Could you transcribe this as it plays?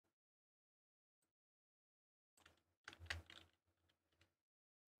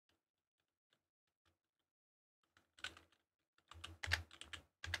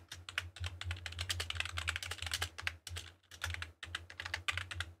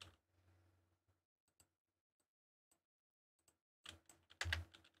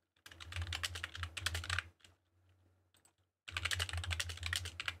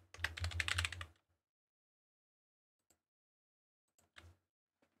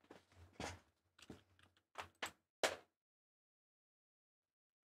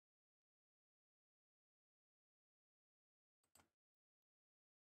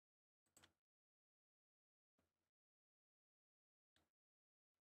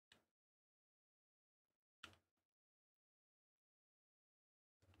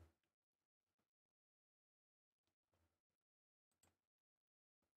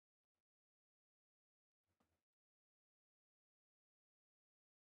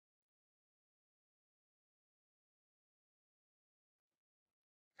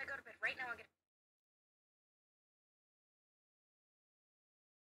If I go to bed right now, I'll get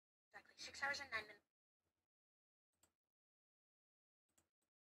exactly 6 hours and 9 minutes.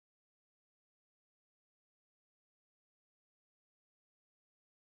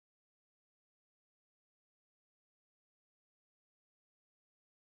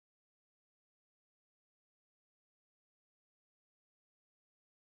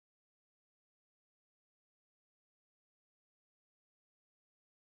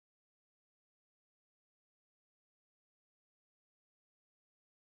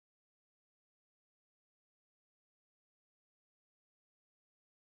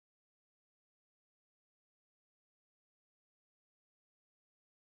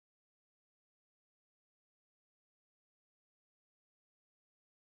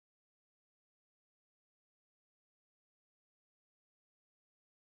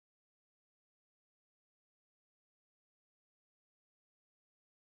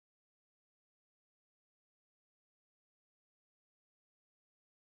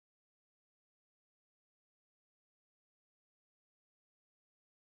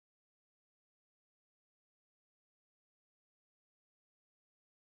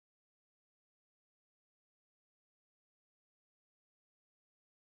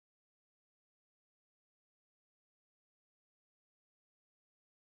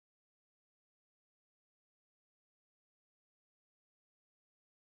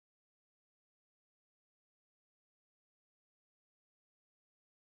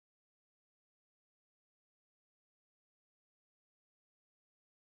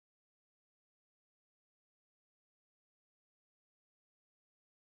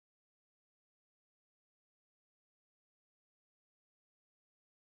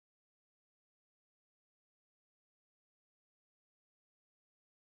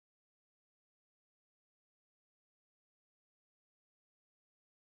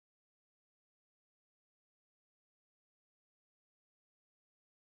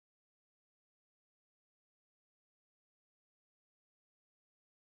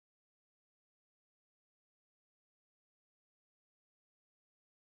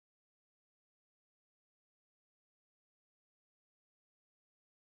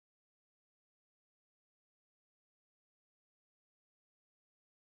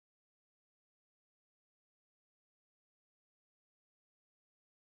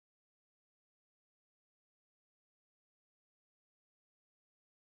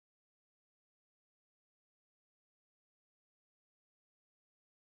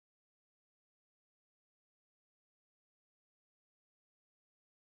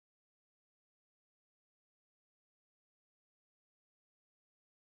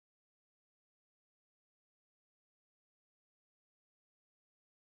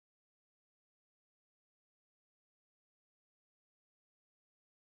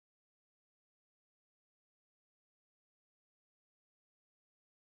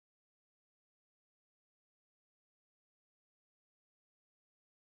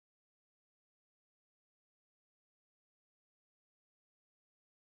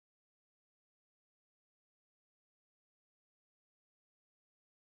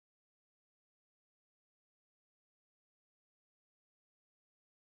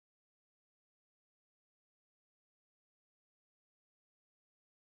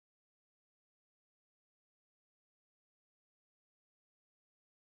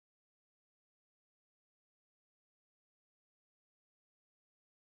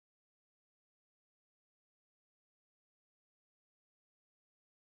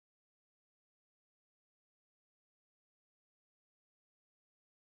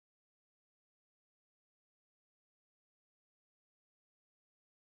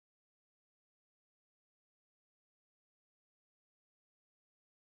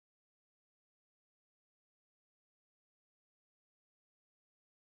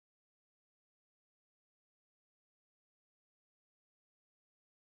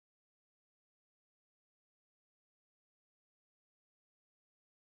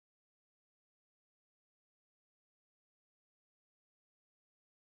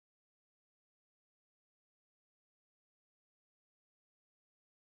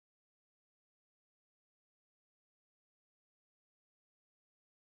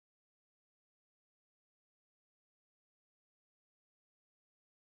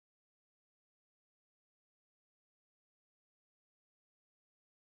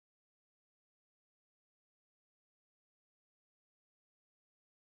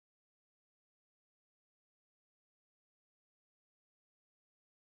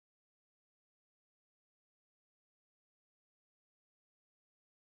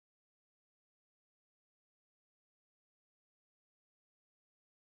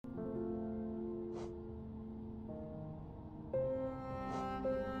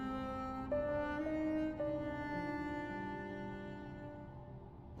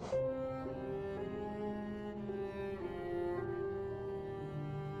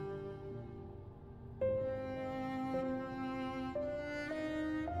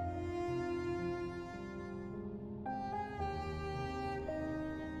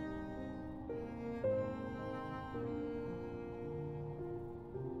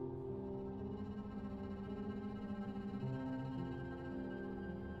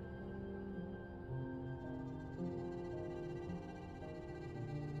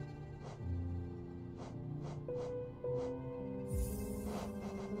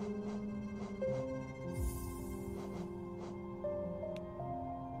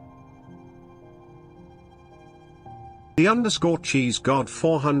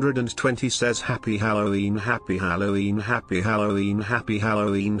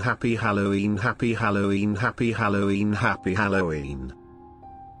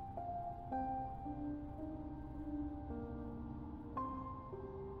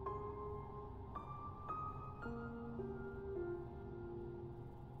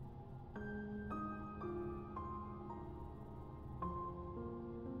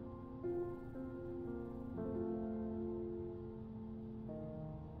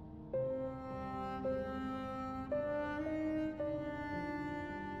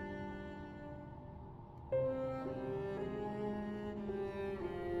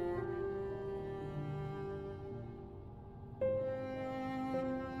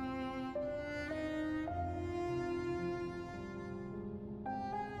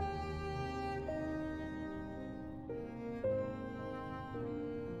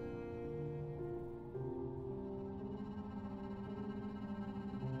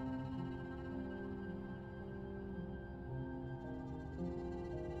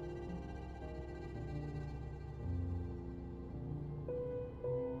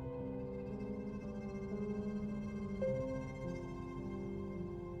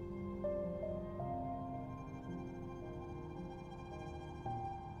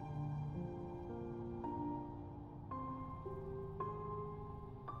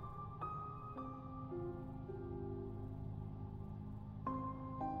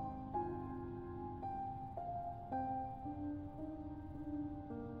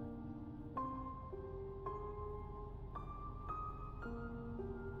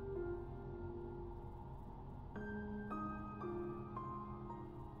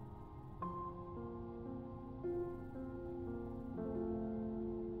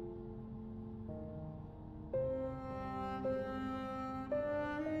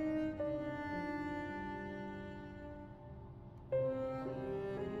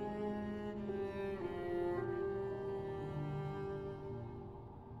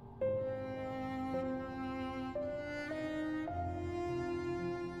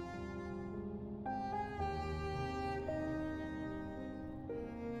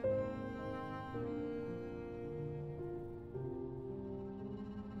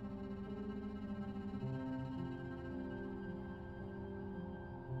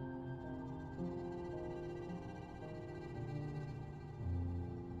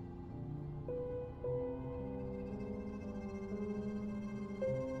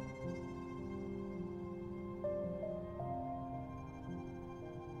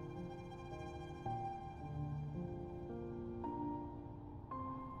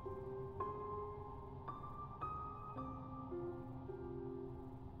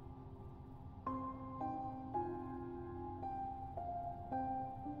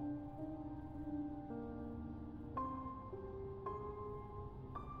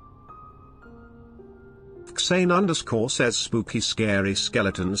 Xane_ says spooky scary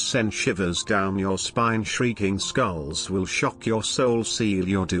skeletons send shivers down your spine, shrieking skulls will shock your soul, seal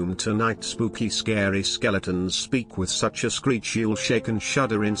your doom tonight. Spooky scary skeletons speak with such a screech you'll shake and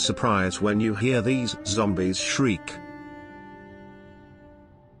shudder in surprise when you hear these zombies shriek.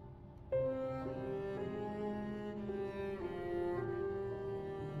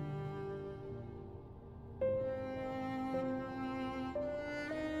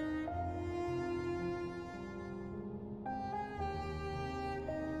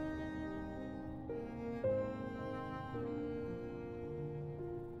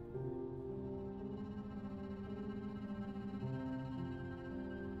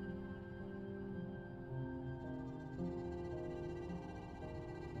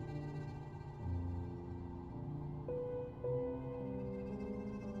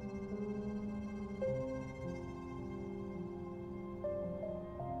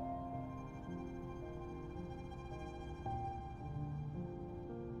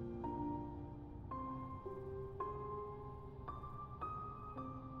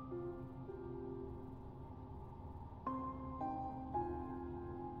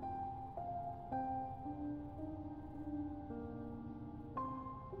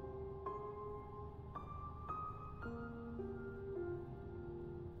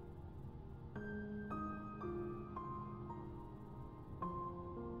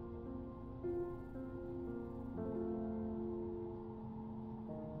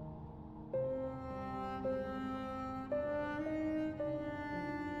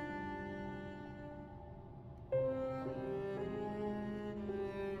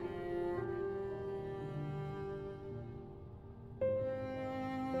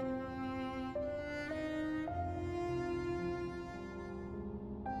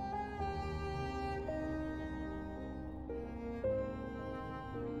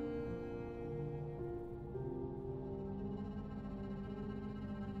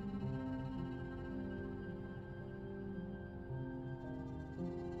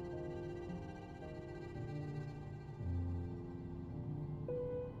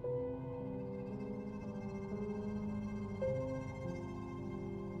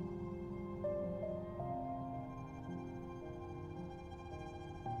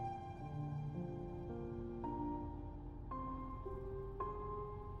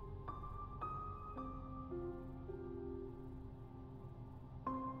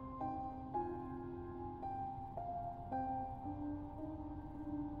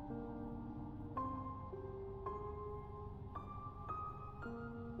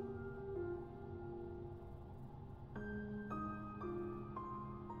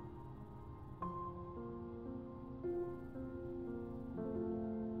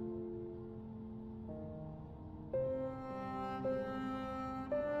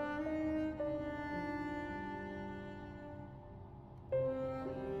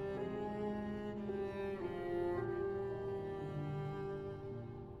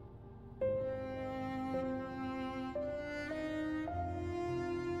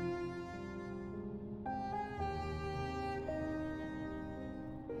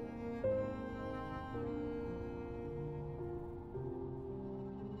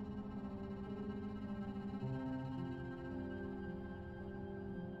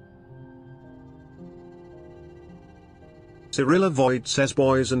 Cyrilla Void says,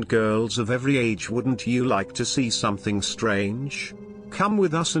 boys and girls of every age, wouldn't you like to see something strange? Come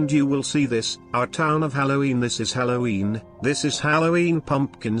with us and you will see this, our town of Halloween. This is Halloween, this is Halloween.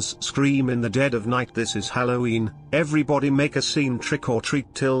 Pumpkins scream in the dead of night. This is Halloween, everybody make a scene, trick or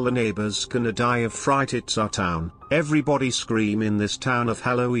treat till the neighbors gonna die of fright. It's our town, everybody scream in this town of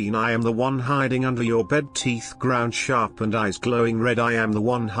Halloween. I am the one hiding under your bed, teeth ground sharp and eyes glowing red. I am the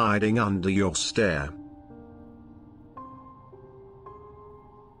one hiding under your stare.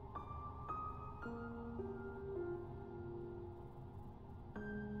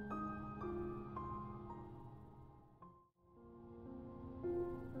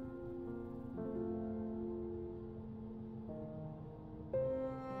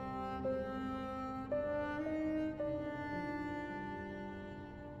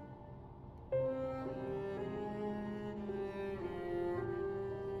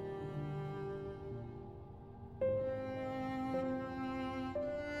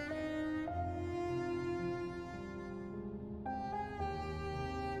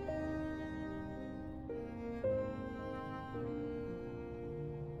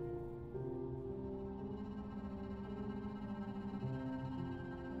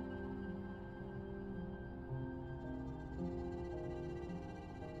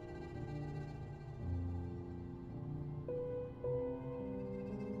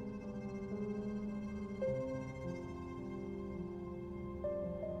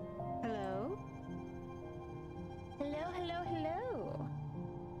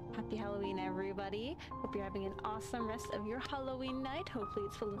 Happy Halloween, everybody. Hope you're having an awesome rest of your Halloween night. Hopefully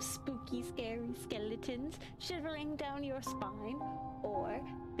it's full of spooky, scary skeletons shivering down your spine, or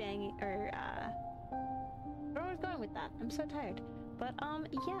banging, or where was I going with that? I'm so tired. But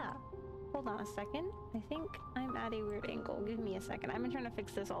yeah. Hold on a second. I think I'm at a weird angle. Give me a second. I've been trying to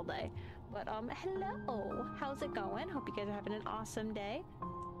fix this all day. But hello. How's it going? Hope you guys are having an awesome day.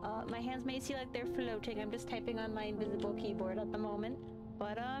 My hands may see like they're floating. I'm just typing on my invisible keyboard at the moment.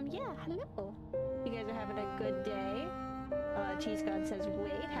 But yeah, hello. You guys are having a good day. Cheese God says,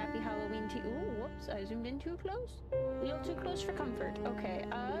 wait, happy Halloween to you. Ooh, whoops, I zoomed in too close. A little too close for comfort. Okay,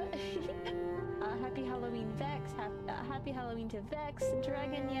 happy Halloween Vex. Happy Halloween to Vex,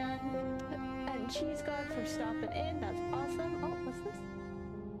 Dragon Yan, and Cheese God for stopping in. That's awesome. Oh, what's this?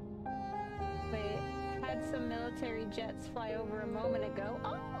 Wait, had some military jets fly over a moment ago.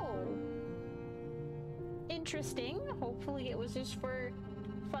 Oh! Interesting. Hopefully it was just for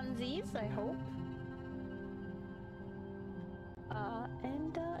funsies, I hope.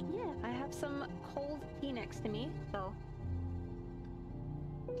 Yeah, I have some cold tea next to me, so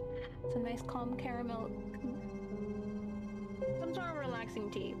it's a nice calm caramel, some sort of relaxing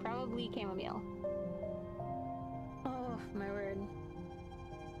tea, probably chamomile. Oh my word,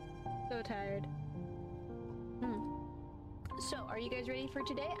 so tired. So, are you guys ready for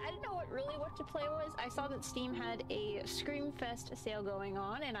today? I didn't know what to play was. I saw that Steam had a Screamfest sale going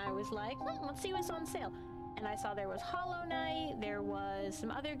on, and I was like, let's see what's on sale. And I saw there was Hollow Knight, there was some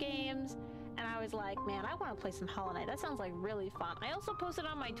other games, and I was like, man, I want to play some Hollow Knight. That sounds like really fun. I also posted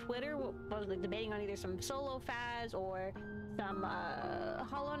on my Twitter, I was like debating on either some solo Phaz or some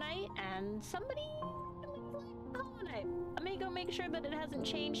Hollow Knight, and somebody was like, Hollow Knight. I'm gonna go make sure that it hasn't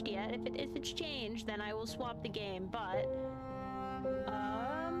changed yet. If it's changed, then I will swap the game, but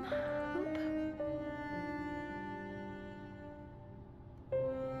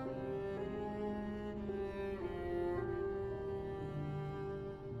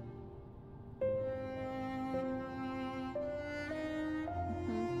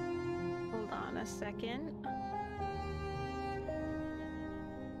hold on a second.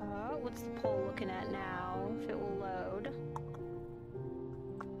 What's the poll looking at now? If it will load.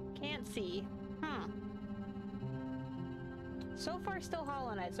 Can't see. So far, still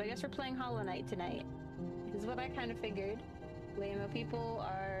Hollow Knight, so I guess we're playing Hollow Knight tonight. Is what I kind of figured. Lame people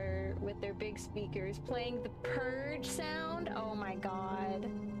are, with their big speakers, playing the Purge sound. Oh my god.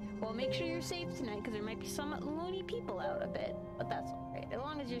 Well, make sure you're safe tonight, because there might be some loony people out a bit. But that's alright. As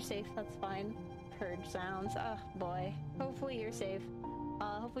long as you're safe, that's fine. Purge sounds. Oh, boy. Hopefully you're safe.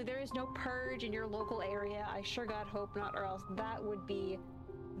 Hopefully there is no Purge in your local area. I sure God hope not, or else that would be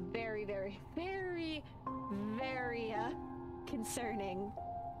very, very, very, very, concerning.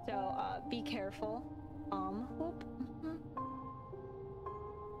 So be careful. Whoop.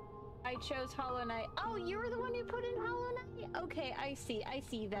 I chose Hollow Knight. Oh, you were the one who put in Hollow Knight? Okay, I see,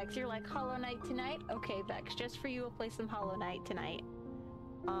 Vex. You're like, Hollow Knight tonight? Okay, Vex, just for you, we'll play some Hollow Knight tonight.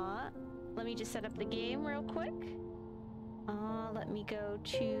 Let me just set up the game real quick. Let me go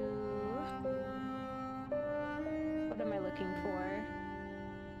to... what am I looking for?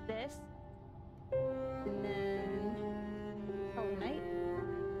 This. And then...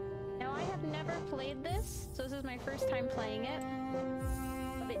 played this, so this is my first time playing it.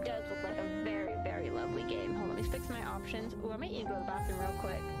 But it does look like a very, very lovely game. Hold on, let me fix my options. Ooh, I might need to go to the bathroom real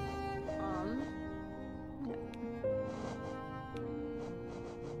quick. Yeah.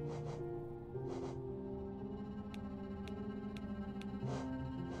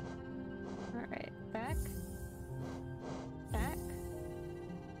 Alright, back. Back.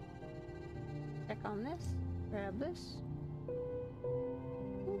 Check on this. Grab this.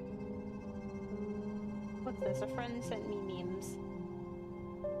 What's this? A friend sent me memes.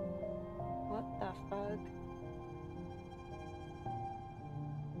 What the fuck?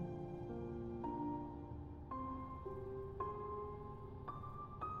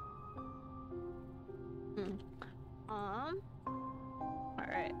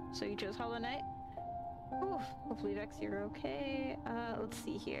 Alright, so you chose Hollow Knight? Oof, hopefully Vex, you're okay. Let's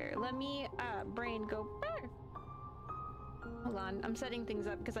see here. Let me, brain go back. Hold on, I'm setting things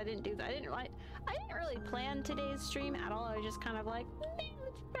up because I didn't do that. I didn't really plan today's stream at all. I was just kind of like,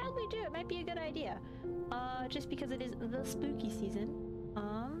 let's probably do it. Might be a good idea. Just because it is the spooky season.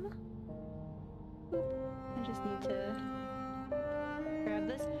 I just need to grab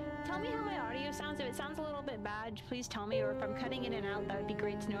this. Tell me how my audio sounds. If it sounds a little bit bad, please tell me. Or if I'm cutting in and out, that would be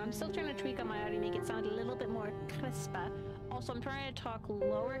great to know. I'm still trying to tweak on my audio, make it sound a little bit more crisper. Also, I'm trying to talk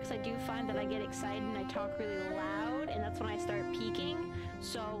lower because I do find that I get excited and I talk really loud, and that's when I start peaking.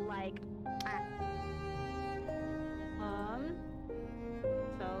 So, like,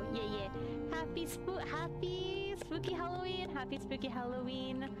 so yeah. Happy spooky Halloween. Happy spooky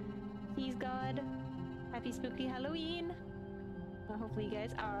Halloween. Please God. Happy spooky Halloween. Hopefully you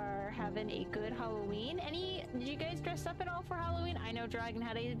guys are having a good Halloween. Did you guys dress up at all for Halloween? I know Dragon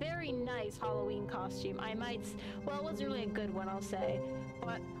had a very nice Halloween costume. Well, it wasn't really a good one, I'll say.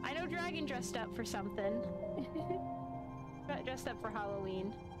 But I know Dragon dressed up for something. Dressed up for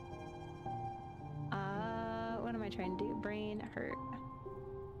Halloween. What am I trying to do? Brain hurt.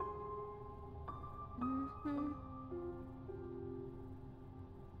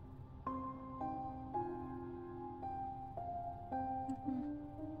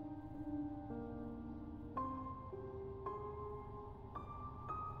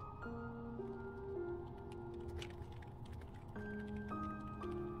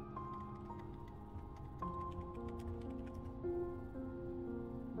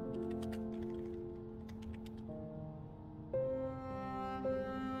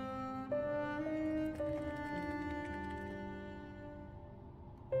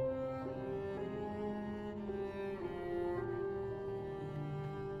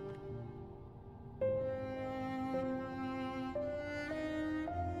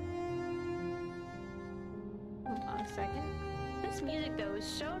 Second. This music though is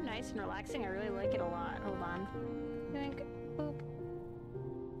so nice and relaxing. I really like it a lot. Hold on. Think. Boop.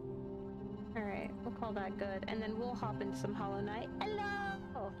 Alright, we'll call that good. And then we'll hop into some Hollow Knight. Hello!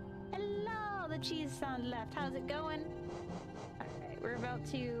 Hello! The cheese sound left. How's it going? Alright, we're about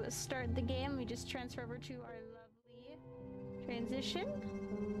to start the game. We just transfer over to our lovely transition.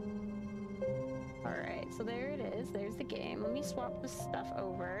 Alright, so there it is. There's the game. Let me swap this stuff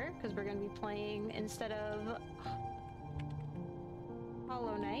over because we're going to be playing instead of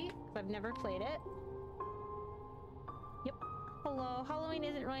Hollow Knight, because I've never played it. Yep. Hello. Halloween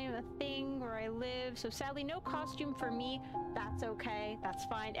isn't really a thing where I live, so sadly no costume for me. That's okay. That's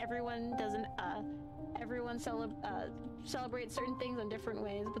fine. Everyone doesn't, everyone celebrates certain things in different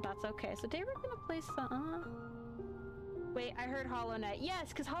ways, but that's okay. So today we're gonna play some, wait, I heard Hollow Knight. Yes,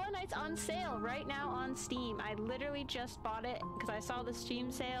 because Hollow Knight's on sale right now on Steam. I literally just bought it because I saw the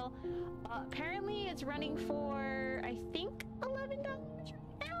Steam sale. Apparently it's running for, I think, $11 right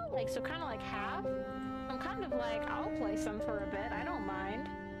now. Like, so kind of like half. I'm kind of like, I'll play some for a bit. I don't mind.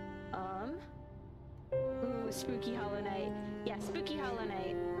 Ooh, spooky Hollow Knight. Yeah, spooky Hollow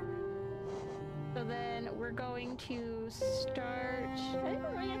Knight. So then we're going to start, I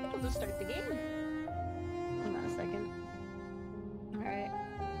think we'll just start the game. Hang on a second. Alright.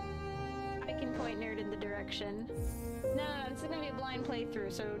 I can point Nerd in the direction. No, this is gonna be a blind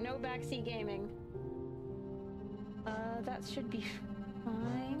playthrough, so no backseat gaming. That should be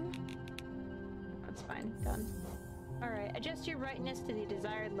fine. That's fine. Done. Alright, adjust your brightness to the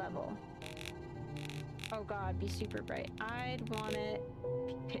desired level. Oh god, be super bright. I'd want it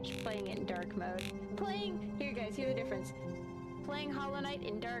playing it in dark mode. Here guys, here's the difference. Playing Hollow Knight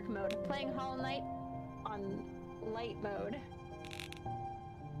in dark mode. Playing Hollow Knight on light mode.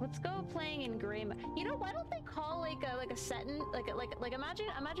 Let's go playing in gray mode. You know, why don't they call like a setting, like imagine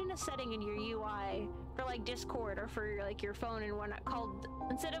a setting in your UI for like Discord or for like your phone and whatnot called,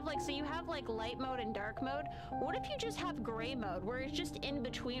 instead of like, so you have like light mode and dark mode, what if you just have gray mode where it's just in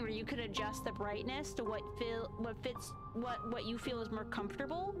between, where you could adjust the brightness to what you feel is more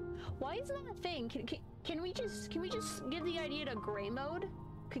comfortable? Why isn't that a thing? Can we just give the idea to gray mode?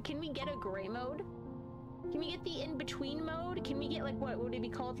 Can we get a gray mode? Can we get the in-between mode? Can we get like, what would it be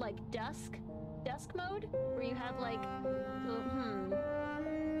called, like dusk mode? Where you have like,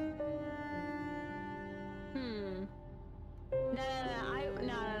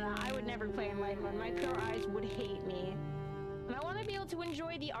 No, I would never play in light mode. My pure eyes would hate me. And I want to be able to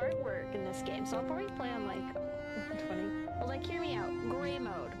enjoy the artwork in this game, so I'll probably play on like, 20. Well, like, hear me out, gray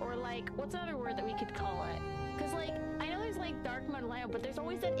mode, or like, what's another word that we could call it? Because like, I know there's like dark mode and light mode, but there's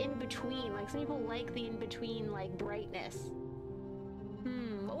always that in-between. Like, some people like the in-between, like, brightness.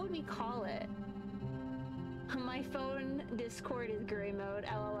 What would we call it? My phone Discord is gray mode,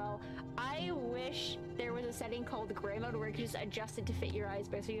 lol. I wish there was a setting called gray mode where you could just adjust it to fit your eyes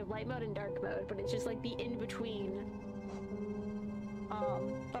better, so you have light mode and dark mode, but it's just like the in-between.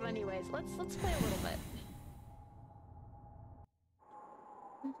 But anyways, let's play a little bit.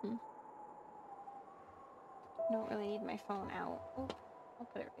 Don't really need my phone out. Oh, I'll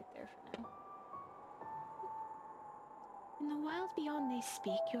put it right there for now. In the wilds beyond they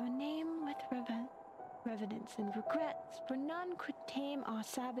speak your name with reverence and regrets, for none could tame our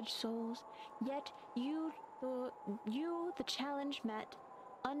savage souls. Yet you, the challenge met.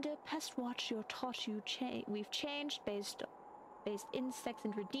 Under pest watch, your taught you we've changed, based insects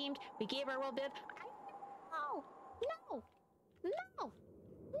and redeemed. We gave our world bid. No!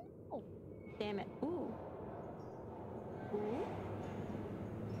 Damn it! Ooh.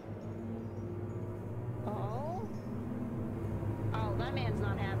 Oh, that man's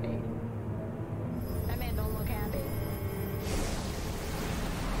not happy. That man don't look happy.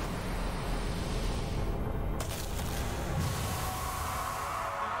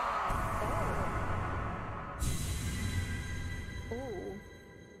 Ooh.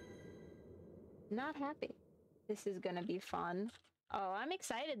 Not happy. This is gonna be fun. Oh, I'm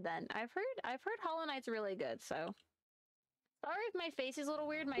excited then. I've heard Hollow Knight's really good, so. Sorry if my face is a little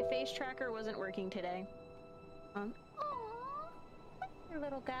weird. My face tracker wasn't working today. Aww, your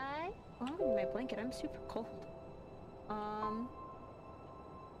little guy. Oh, I need my blanket. I'm super cold.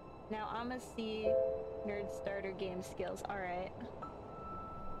 Now I'ma see nerd starter game skills. All right.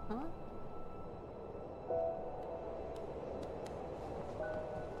 Huh?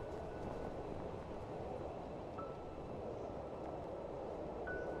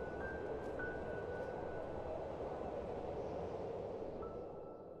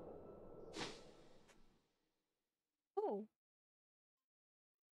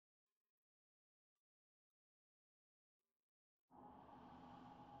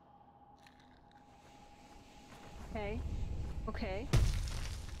 Okay.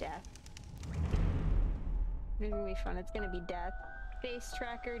 Death. It's gonna be fun. It's gonna be death. Face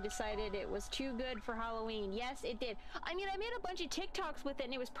tracker decided it was too good for Halloween. Yes, it did. I mean, I made a bunch of TikToks with it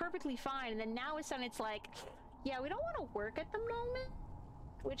and it was perfectly fine. And then now it's like, yeah, we don't want to work at the moment,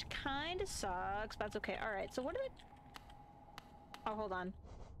 which kind of sucks, but it's okay. All right. So what did it? Oh, hold on.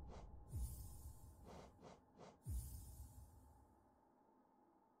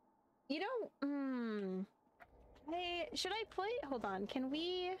 You don't. Hey, should I play? Hold on, can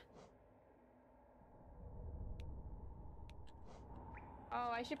we?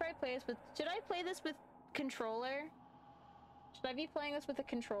 Oh, I should probably play this with. Should I play this with controller? Should I be playing this with a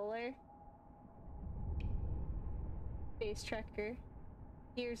controller? Face tracker.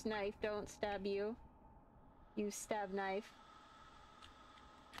 Here's knife, don't stab you. You stab knife.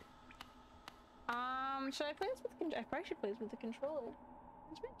 Should I play this with I probably should play this with the controller.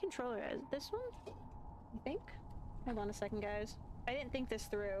 What's my controller as? This one? I think? Hold on a second, guys. I didn't think this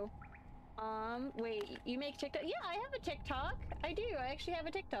through. Wait, you make TikTok? Yeah, I have a TikTok. I do. I actually have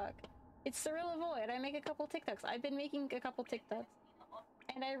a TikTok. It's Cirilla Void. I make a couple TikToks. I've been making a couple TikToks.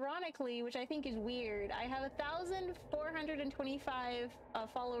 And ironically, which I think is weird, I have 1,425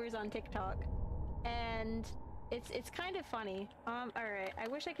 followers on TikTok. And it's kind of funny. Alright. I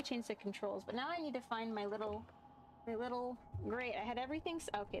wish I could change the controls, but now I need to find my little... Great, I had everything...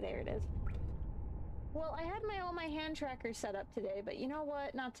 Okay, there it is. Well, I had all my hand trackers set up today, but you know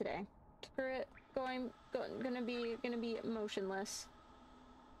what? Not today. Screw it. Gonna be motionless.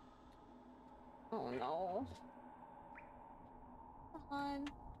 Oh no. Come on.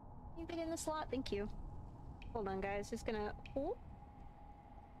 You get in the slot? Thank you. Hold on, guys. Just gonna... Oh.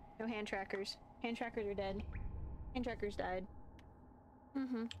 No hand trackers. Hand trackers are dead. Hand trackers died.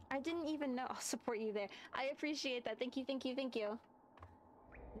 I didn't even know. I'll support you there. I appreciate that. Thank you, thank you, thank you.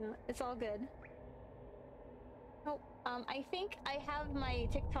 No, it's all good. Oh, I think I have my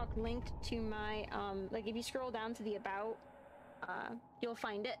TikTok linked to my, like if you scroll down to the about, you'll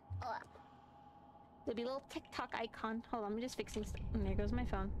find it. Ugh. There'll be a little TikTok icon. Hold on, I'm just fixing stuff. And there goes my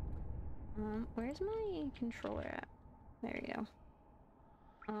phone. Where's my controller at? There we go.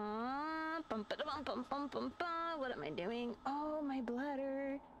 Bum, ba, da, bum, bum, bum, bum, bum. What am I doing? Oh, my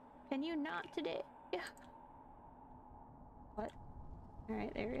bladder. Can you not today? Yeah. What?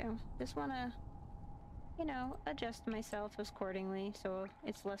 Alright, there we go. Just wanna, you know, adjust myself accordingly so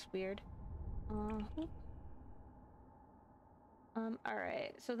it's less weird.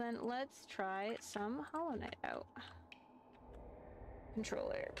 Alright, so then let's try some Hollow Knight out.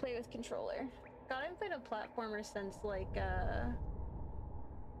 Controller. Play with controller. God, I haven't played a platformer since, like,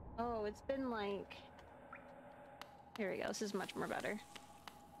 oh, it's been, like... Here we go, this is much more better.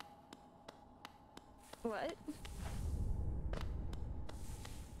 What?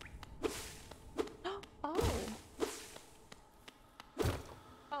 Oh!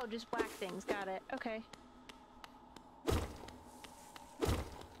 Oh, just whack things, got it. Okay.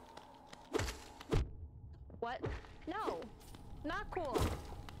 What? No! Not cool!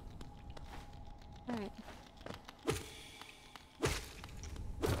 Alright.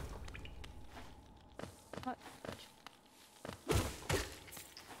 What?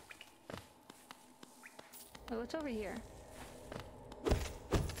 Oh, what's over here?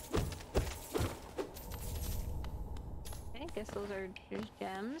 Okay, guess those are just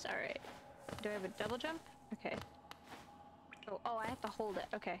gems. Alright. Do I have a double jump? Okay. Oh, I have to hold it.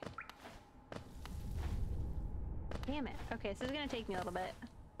 Okay. Damn it. Okay, this is gonna take me a little bit.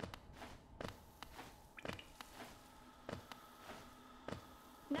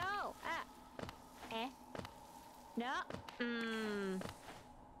 No! Ah! Eh? No!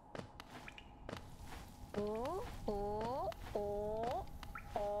 Oh, oh, oh,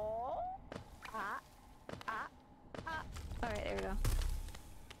 oh. Ah, ah, ah. Alright, there we go.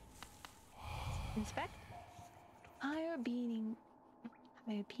 Inspect. Higher being...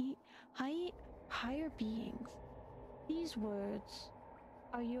 Higher beings. These words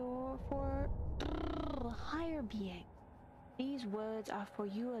are for higher being. These words are for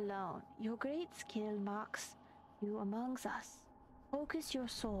you alone. Your great skill marks you amongst us. Focus your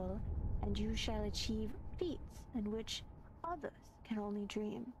soul, and you shall achieve feats in which others can only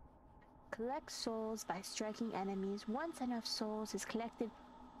dream. Collect souls by striking enemies. Once enough souls is collected,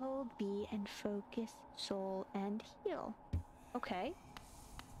 hold B and focus soul and heal. Okay.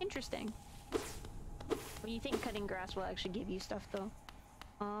 Interesting. What do you think cutting grass will actually give you stuff, though?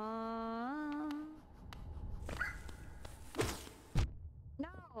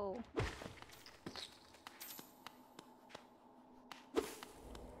 No!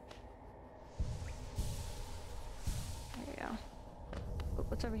 There we go. Oh,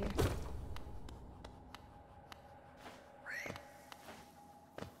 what's over here?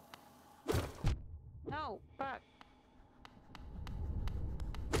 No! Fuck!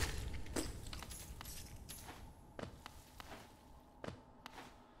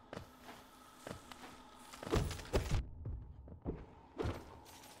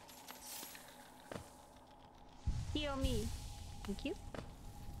 Heal me. Thank you.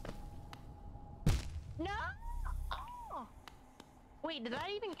 No! Oh! Wait, did that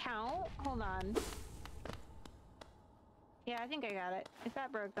even count? Hold on. Yeah, I think I got it. If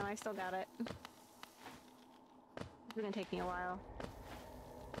that broke, then I still got it. This is gonna take me a while.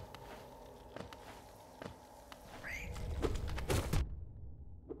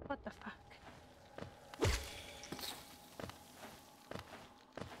 What the fuck?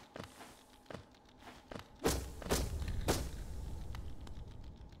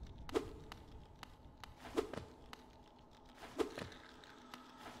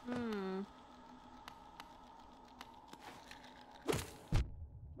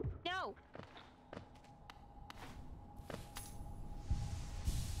 No!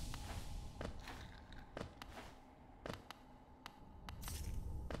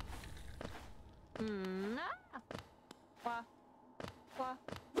 Ah! Wah. Wah.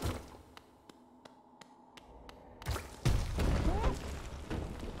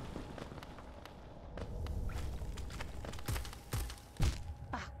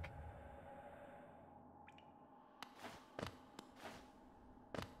 Fuck.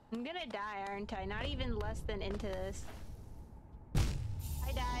 I'm gonna die, aren't I? Not even less than into this.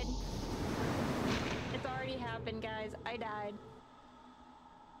 I died. It's already happened, guys. I died.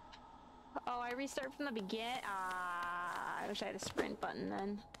 Oh, I restart from the beginning? Ah, I wish I had a sprint button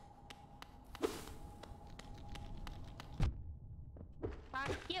then.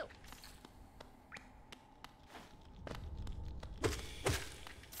 Fuck you.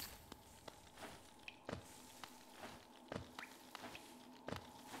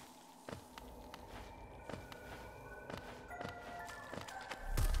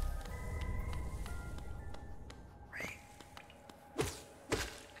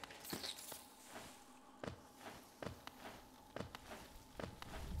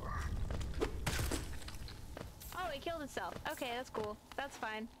 Oh, it killed itself. Okay, that's cool. That's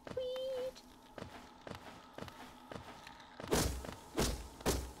fine. Sweet.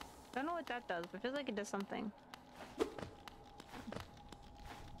 Don't know what that does, but it feels like it does something.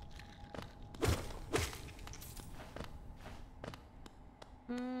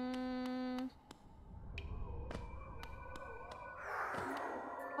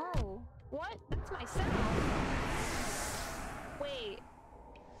 Oh, what? That's my cell. Wait.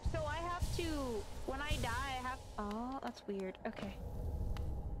 So I have to, when I die, I have, oh, that's weird. Okay.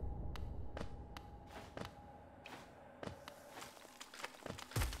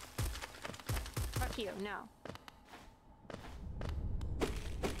 Fuck you, no.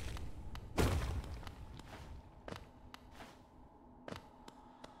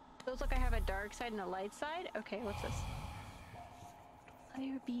 Feels like I have a dark side and a light side. Okay, what's this?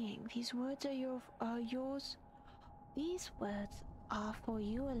 Higher being, these words are yours. These words are for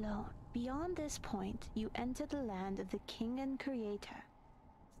you alone. Beyond this point, you enter the land of the King and Creator.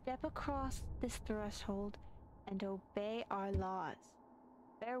 Step across this threshold and obey our laws.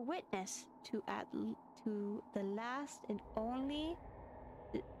 Bear witness to the last and only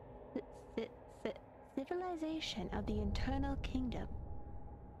civilization of the Eternal Kingdom.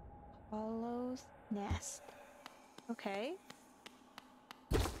 Hollow's Nest. Okay.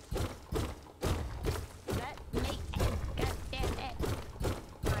 Let me in. God damn it.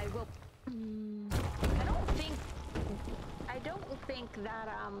 I will. I don't think that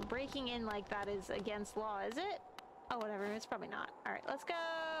breaking in like that is against law, is it? Oh, whatever. It's probably not. All right, let's go.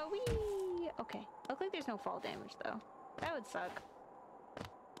 Whee! Okay. Look like there's no fall damage though. That would suck.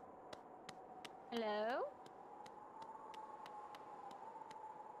 Hello?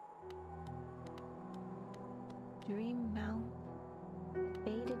 Dream Mount.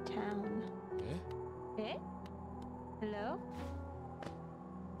 Faded Town. Eh? Eh? Hello?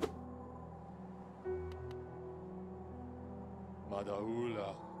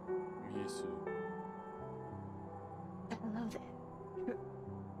 Madaula Misu. Hello there.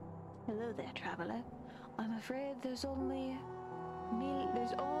 Hello there, traveler. I'm afraid there's only me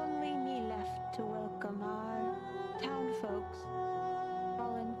left to welcome our town folks.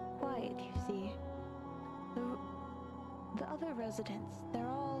 Fallen quiet, you see. The other residents, they're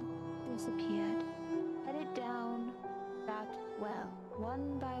all disappeared. Headed down that well,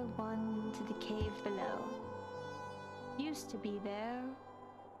 one by one into the cave below. Used to be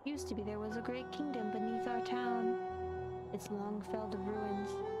there was a great kingdom beneath our town. It's long fell to ruins,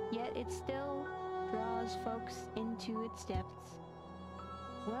 yet it still draws folks into its depths.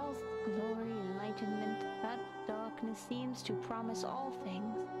 Wealth, glory, enlightenment, that darkness seems to promise all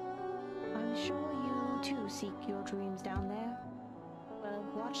things. I'm sure you too seek your dreams down there. Well,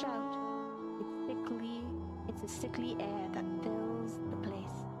 watch out. It's a sickly air that fills the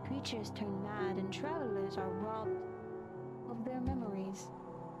place. Creatures turn mad and travelers are robbed of their memories.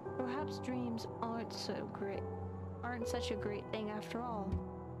 Perhaps dreams aren't such a great thing after all.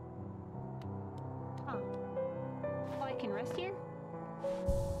 Huh. Oh, I can rest here?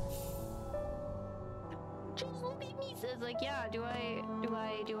 Just look at me, says like, yeah, do I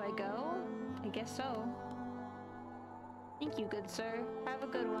go? I guess so. Thank you, good sir. Have a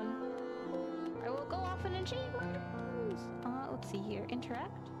good one. I will go off and achieve my dreams. Let's see here.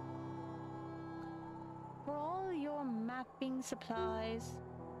 Interact. For all your mapping supplies,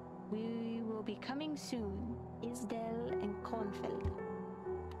 we will be coming soon. Isdell and Kornfeld.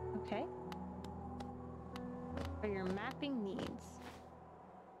 Okay. For your mapping needs.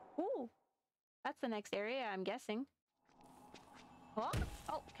 Ooh. That's the next area, I'm guessing. Oh,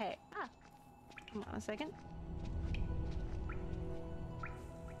 okay. Come on a second.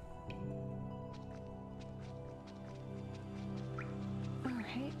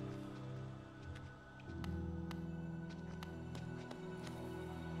 Alright.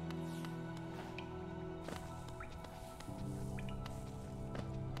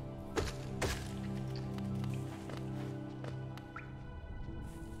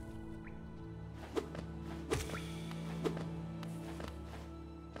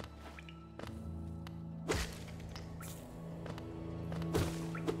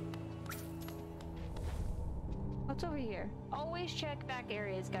 What's over here? Always check back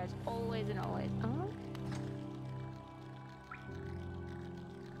areas, guys. Always and always.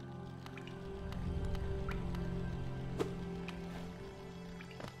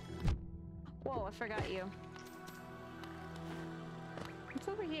 I forgot you. What's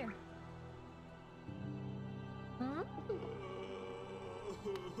over here? Huh?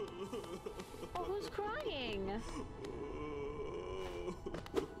 Oh, who's crying?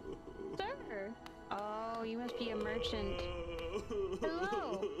 Sir! Oh, you must be a merchant.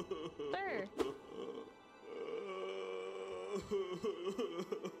 Hello! Sir!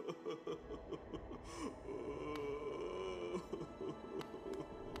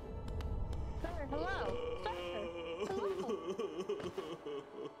 Sir, hello! Sir! Hello!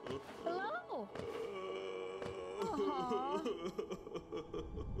 Hello! Aww.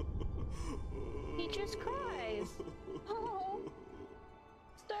 He just cries. Oh.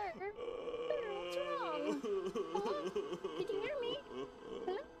 Sir. Sir, what's wrong? Hello? Did you hear me?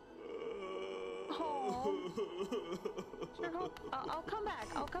 Hello? Oh. Sure hope. I'll come back.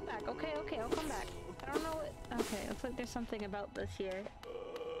 I'll come back. Okay, okay, I'll come back. I don't know what. Okay, looks like there's something about this here.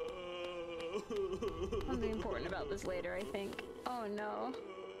 Something important about this later, I think. Oh no.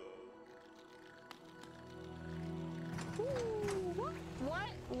 Ooh, what?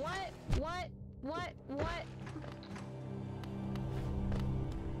 What?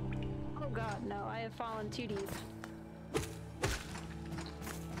 Oh god, no, I have fallen too deep.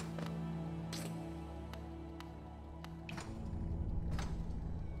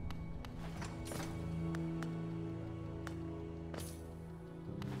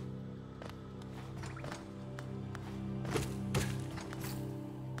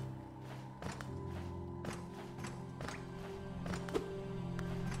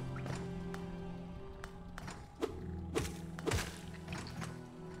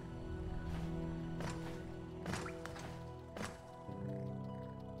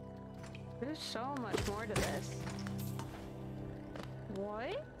 There's so much more to this.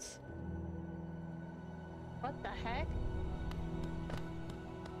 What? What the heck?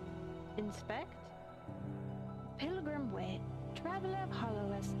 Inspect? Pilgrim Way. Traveler of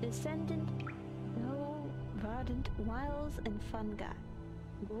Hollowest, descendant, no verdant wiles and fungi.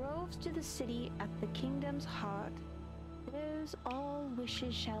 Groves to the city at the kingdom's heart. Those all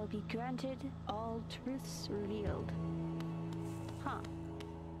wishes shall be granted, all truths revealed. Huh.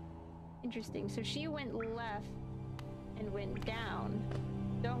 Interesting. So she went left and went down.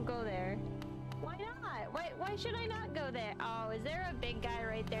 Don't go there. Why not? Why should I not go there? Oh, is there a big guy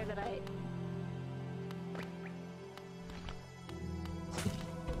right there that I...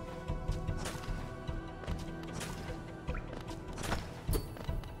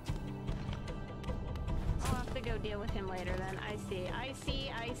 I'll have to go deal with him later then. I see.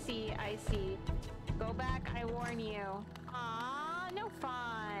 Go back, I warn you. Ah, no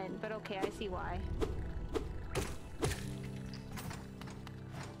fun. But okay, I see why.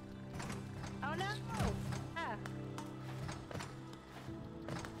 Oh no! Ah.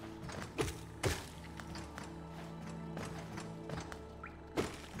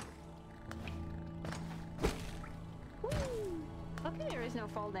 Woo! Okay, there is no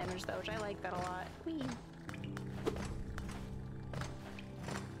fall damage though, which I like that a lot. Whee!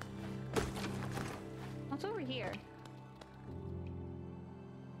 What's over here?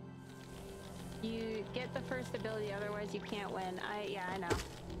 You get the first ability, otherwise you can't win. Yeah, I know.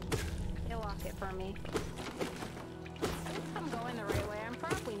 They lock it for me. I'm going the right way. I'm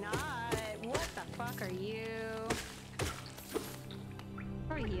probably not. What the fuck are you?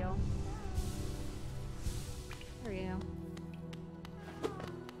 Where are you? Where are you?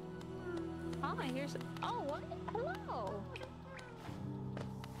 Oh, here's... Oh, what? Hello!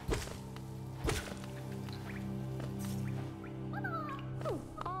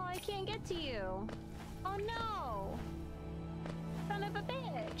 Oh, I can't get to you. Oh no! Son of a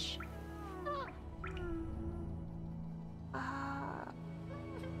bitch!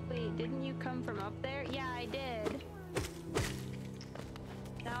 Wait, didn't you come from up there? Yeah, I did.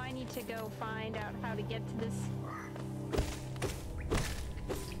 Now I need to go find out how to get to this.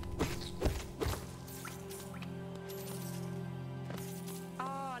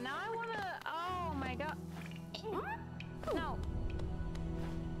 Oh, now I wanna... Oh my god. No.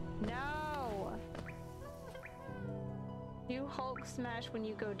 No. You Hulk smash when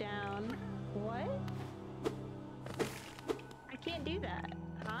you go down. What? I can't do that.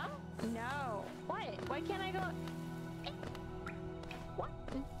 Huh? No. What? Why can't I go? What?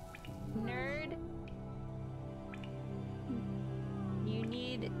 Nerd. You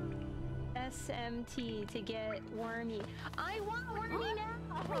need SMT to get Wormy. I want Wormy now!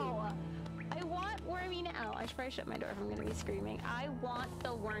 I want Wormy now. I should probably shut my door if I'm gonna be screaming. I want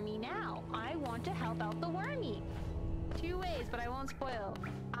the Wormy now. I want to help out the Wormy. 2 ways, but I won't spoil.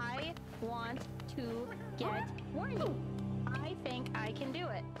 I want to get Wormy. I think I can do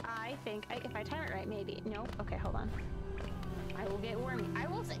it. I think if I time it right, maybe. Nope. Okay, hold on. I will get wormy. I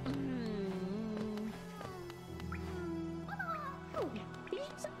will say.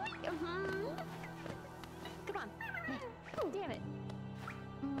 Come on. Damn it.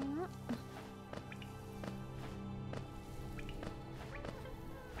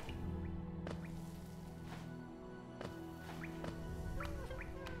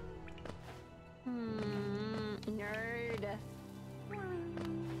 Nerd.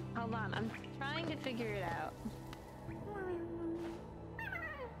 Hold on, I'm trying to figure it out.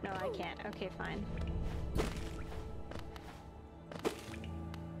 No, I can't. Okay, fine.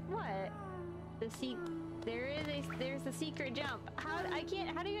 What? There's a secret jump. How do I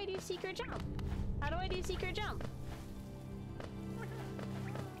do secret jump? How do I do secret jump?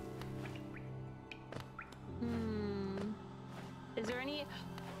 Is there any?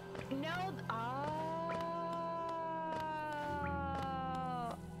 No. Oh.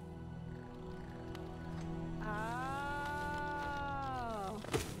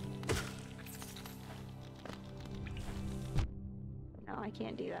 No, I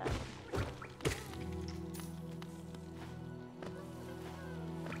can't do that.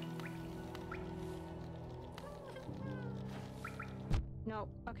 Nope.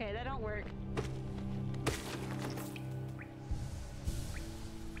 Okay, that don't work.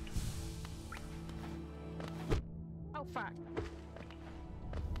 Oh, fuck.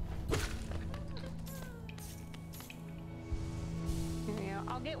 Here we go.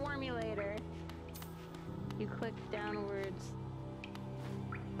 I'll get wormy later. You click downwards.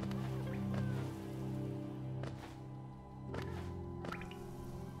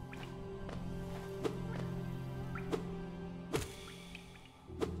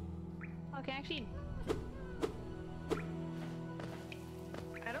 Okay, actually...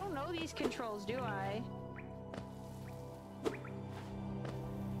 I don't know these controls, do I?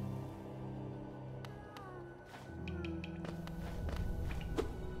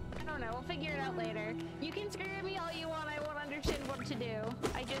 We'll figure it out later. You can scream at me all you want. I won't understand what to do.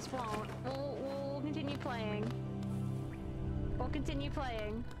 I just won't. We'll continue playing. We'll continue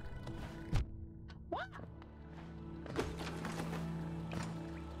playing. What?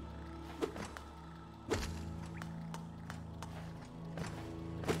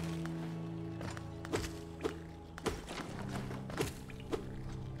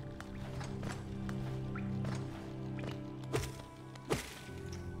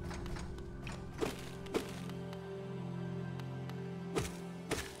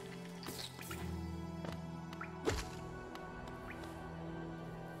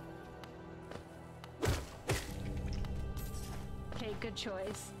 Good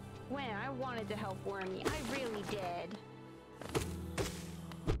choice. When I wanted to help Wormy, I really did.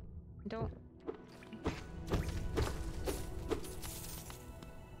 Don't.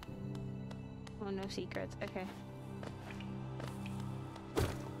 Oh, no secrets. Okay.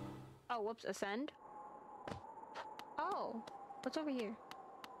 Oh, whoops. Ascend. Oh, what's over here?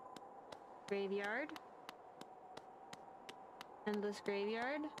 Graveyard. Endless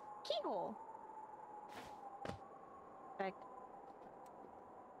graveyard. Keyhole. Perfect.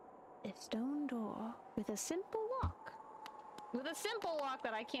 A stone door with a simple lock. With a simple lock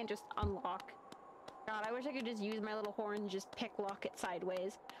that I can't just unlock. God, I wish I could just use my little horn and just pick lock it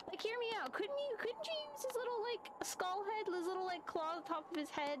sideways. Like, hear me out. Couldn't you use his little, like, skull head, his little, like, claw on top of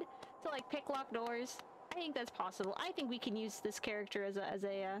his head to, like, pick lock doors? I think that's possible. I think we can use this character as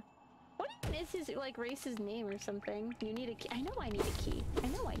a, what even is his, like, race's name or something? You need a key. I know I need a key. I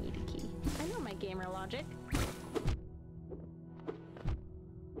know I need a key. I know my gamer logic.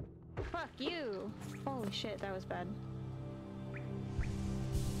 Fuck you! Holy shit, that was bad.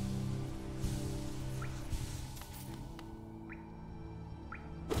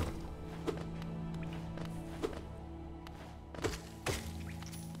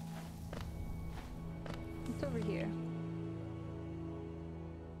 It's over here.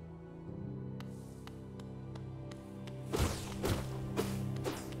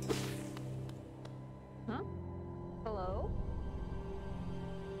 Huh? Hello?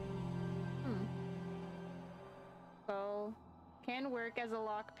 So, can work as a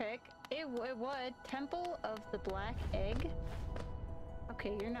lockpick. It would. Temple of the Black Egg.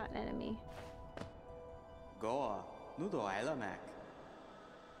 Okay, you're not an enemy. Goa, nudo Mac.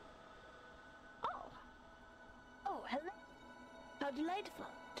 Oh, hello. How delightful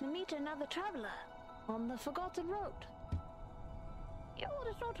to meet another traveler on the Forgotten Road. You're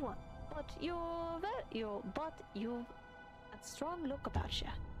a short one, but you've a strong look about you.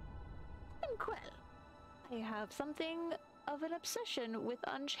 Well, I have something of an obsession with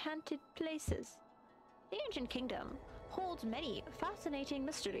enchanted places. The ancient kingdom holds many fascinating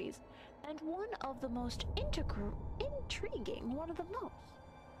mysteries, and one of the most intriguing, one of the most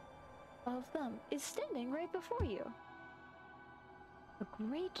of them, is standing right before you. A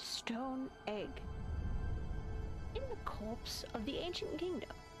great stone egg in the corpse of the ancient kingdom.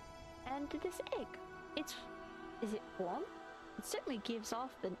 And this egg, is it warm? It certainly gives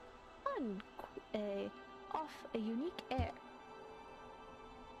off a unique air.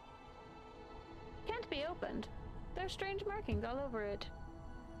 Can't be opened. There are strange markings all over it.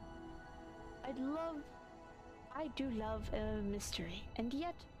 I do love a mystery, and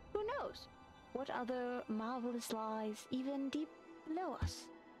yet, who knows? What other marvelous lies even deep below us?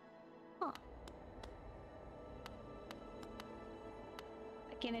 Huh.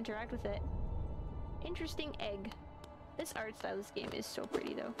 I can't interact with it. Interesting egg. This art style of this game is so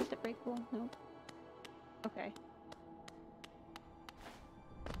pretty though. Is it breakable? Nope. Okay.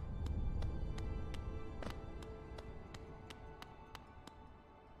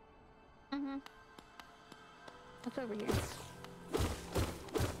 What's over here?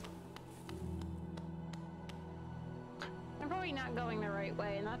 I'm probably not going the right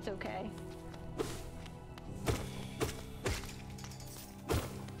way, and that's okay.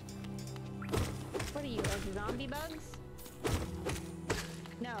 What are you, like zombie bugs?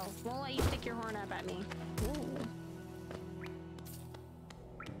 No, won't let you stick your horn up at me. Ooh.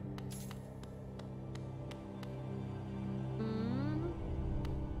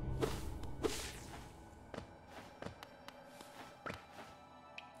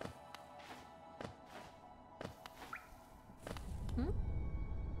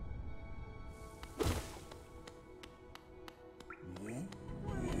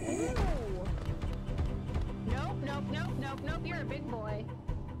 Nope, you're a big boy.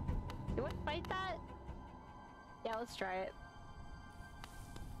 Do I fight that? Yeah, let's try it.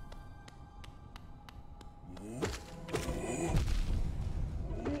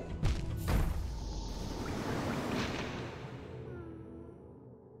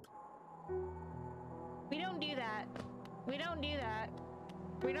 We don't do that. We don't do that.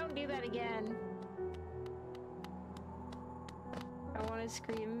 We don't do that again. I want to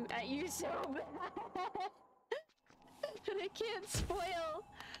scream at you so bad. But I can't spoil.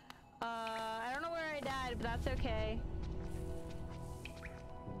 I don't know where I died, but that's okay.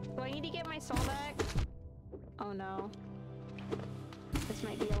 Do I need to get my soul back? Oh no. This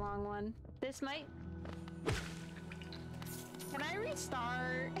might be a long one. This might... Can I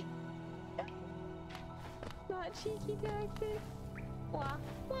restart? Not cheeky tactic. Wah,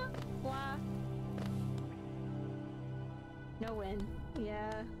 wah, wah. No win.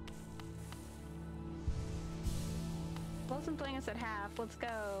 Yeah. Wasn't playing us at half. Let's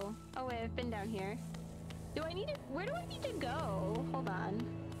go. Oh wait, I've been down here. Do I need to... Where do I need to go? Hold on.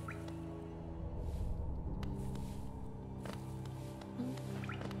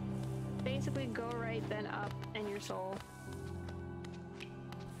 Basically go right, then up, and your soul.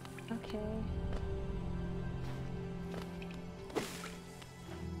 Okay.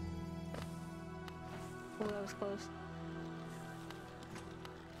 Oh, that was close.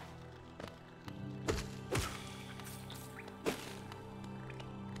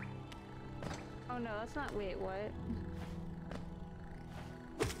 Oh no, that's not... Wait, what?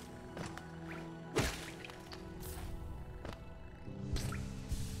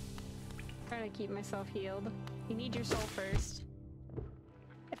 Try to keep myself healed. You need your soul first.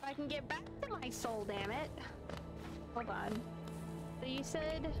 If I can get back to my soul, damn it. Hold on. So you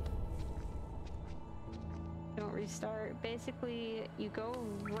said... Don't restart. Basically, you go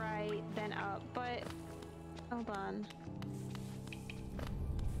right, then up, but... Hold on.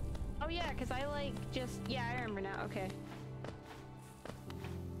 Oh yeah, because I like just... Yeah, I remember now. Okay.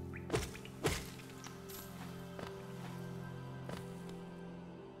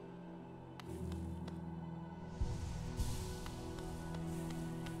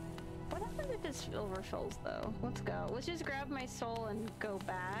 What happens if this overfills though? Let's go. Let's just grab my soul and go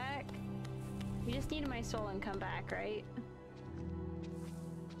back. We just need my soul and come back, right?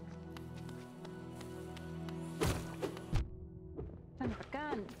 Son of a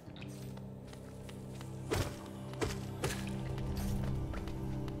gun.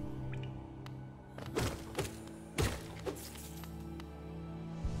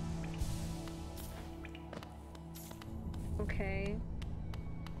 Okay.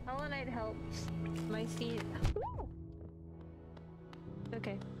 Hollow Knight helps. My seed. Woo!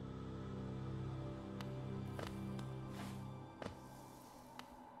 Okay.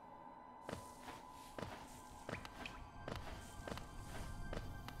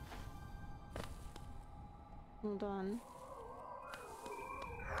 Hold on.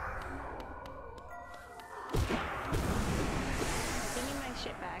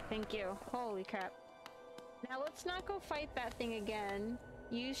 get back. Thank you. Holy crap. Now let's not go fight that thing again.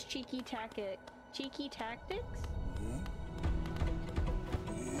 Use cheeky tactics. Cheeky tactics?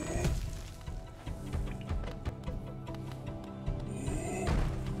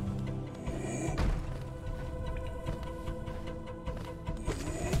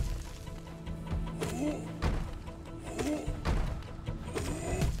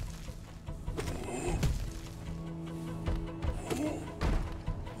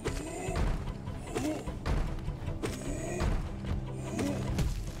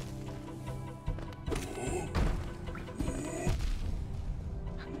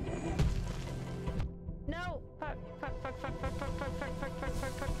 No! Fuck, fuck, fuck, fuck, fuck, fuck, fuck, fuck, fuck,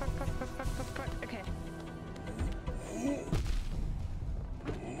 fuck, fuck, fuck, fuck, fuck, fuck, fuck, fuck, fuck. Okay.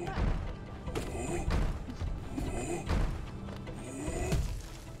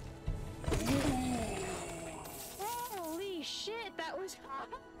 Holy shit, that was hard!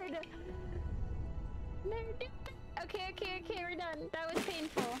 No, dude. Okay, okay, okay, we're done. That was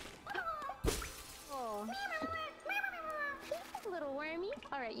painful. Oh. Little wormy.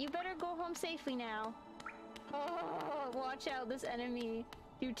 Alright, you better go home safely now. Oh, watch out, this enemy.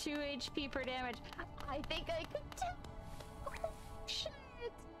 Do 2 HP per damage. I think I could do. Oh, shit.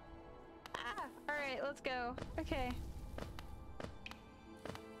 Ah, alright, let's go. Okay.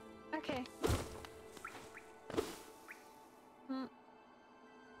 Okay.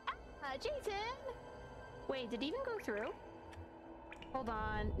 Jason! Wait, did it even go through? Hold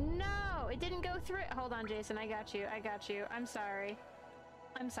on. No, it didn't go through. Hold on, Jason. I got you. I got you. I'm sorry.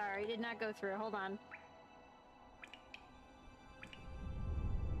 I'm sorry. It did not go through. Hold on.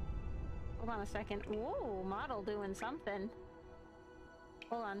 Hold on a second. Whoa, model doing something.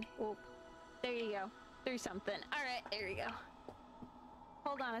 Hold on. Whoop. There you go. Through something. Alright, there you go.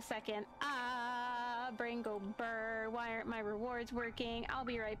 Hold on a second. Brain go burr. Why aren't my rewards working? I'll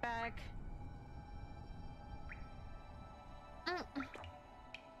be right back.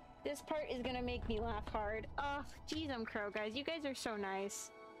 This part is gonna make me laugh hard. Oh, geez, I'm Crow, guys. You guys are so nice.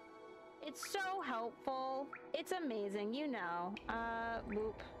 It's so helpful. It's amazing, you know.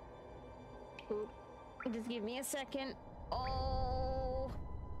 Boop. Boop. Just give me a second. Oh.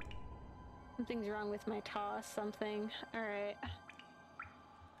 Something's wrong with my toss, something. Alright.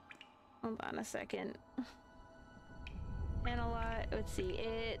 Hold on a second. And a lot. Let's see.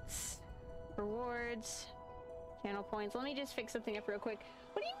 It's rewards. Channel points. Let me just fix something up real quick.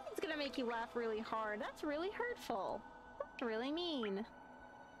 What do you mean it's gonna make you laugh really hard? That's really hurtful. That's really mean.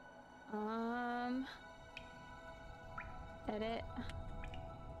 Edit.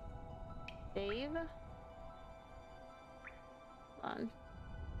 Save. Hold on.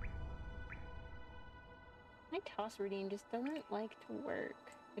 My toss routine just doesn't like to work.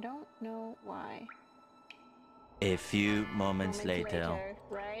 I don't know why. A few moments later.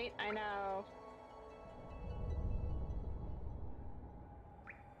 Right? I know.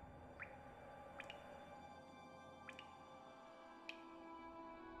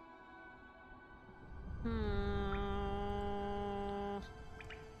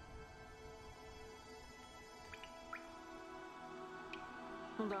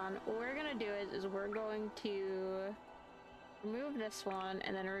 Hold on. What we're gonna do is we're going to remove this one,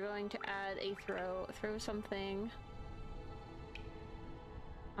 and then we're going to add a throw something.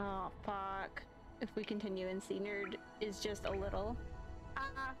 Oh fuck. If we continue and see nerd is just a little.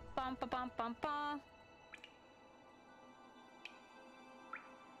 Bum ba bum bum bum.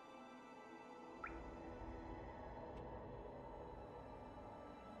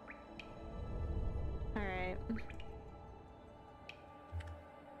 Alright.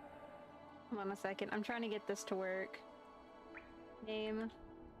 Hold on a second. I'm trying to get this to work. Name.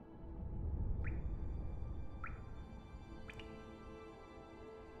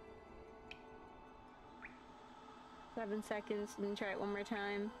 Seven seconds. Let me try it one more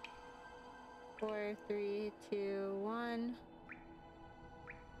time. 4, 3, 2, 1.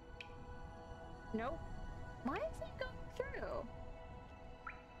 Nope. Why is it going through?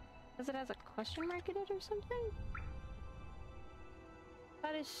 Because it has a question mark in it or something?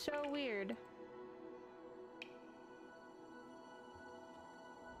 That is so weird.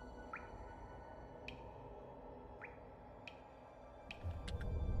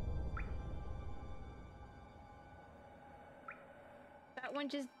 That one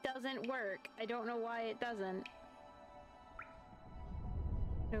just doesn't work. I don't know why it doesn't.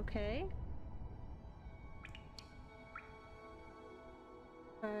 Okay.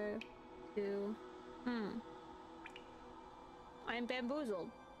 5, 2. I'm bamboozled.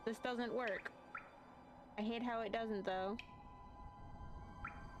 This doesn't work. I hate how it doesn't, though.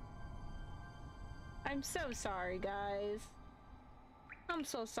 I'm so sorry, guys. I'm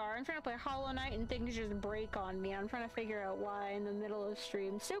so sorry. I'm trying to play Hollow Knight and things just break on me. I'm trying to figure out why in the middle of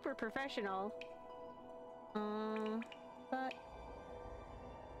stream. Super professional. But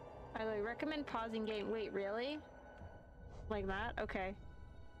by the way, recommend pausing game. Wait, really? Like that? Okay.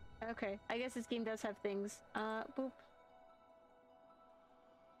 Okay. I guess this game does have things. Boop.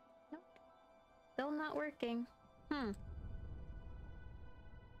 Nope. Still not working. Hmm.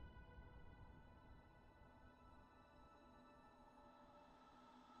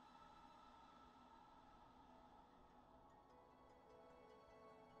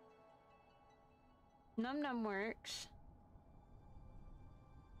 Num Num works.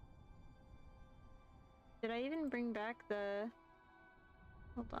 Did I even bring back the...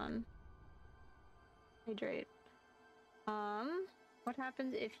 Hold on. Hydrate. What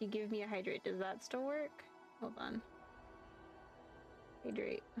happens if you give me a hydrate? Does that still work? Hold on.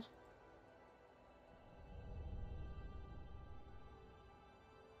 Hydrate.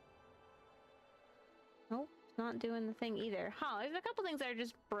 Nope, it's not doing the thing either. Huh, there's a couple things that are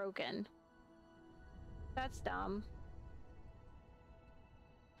just broken. That's dumb.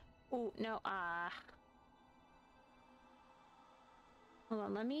 Oh, no, hold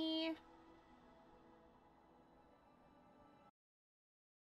on, let me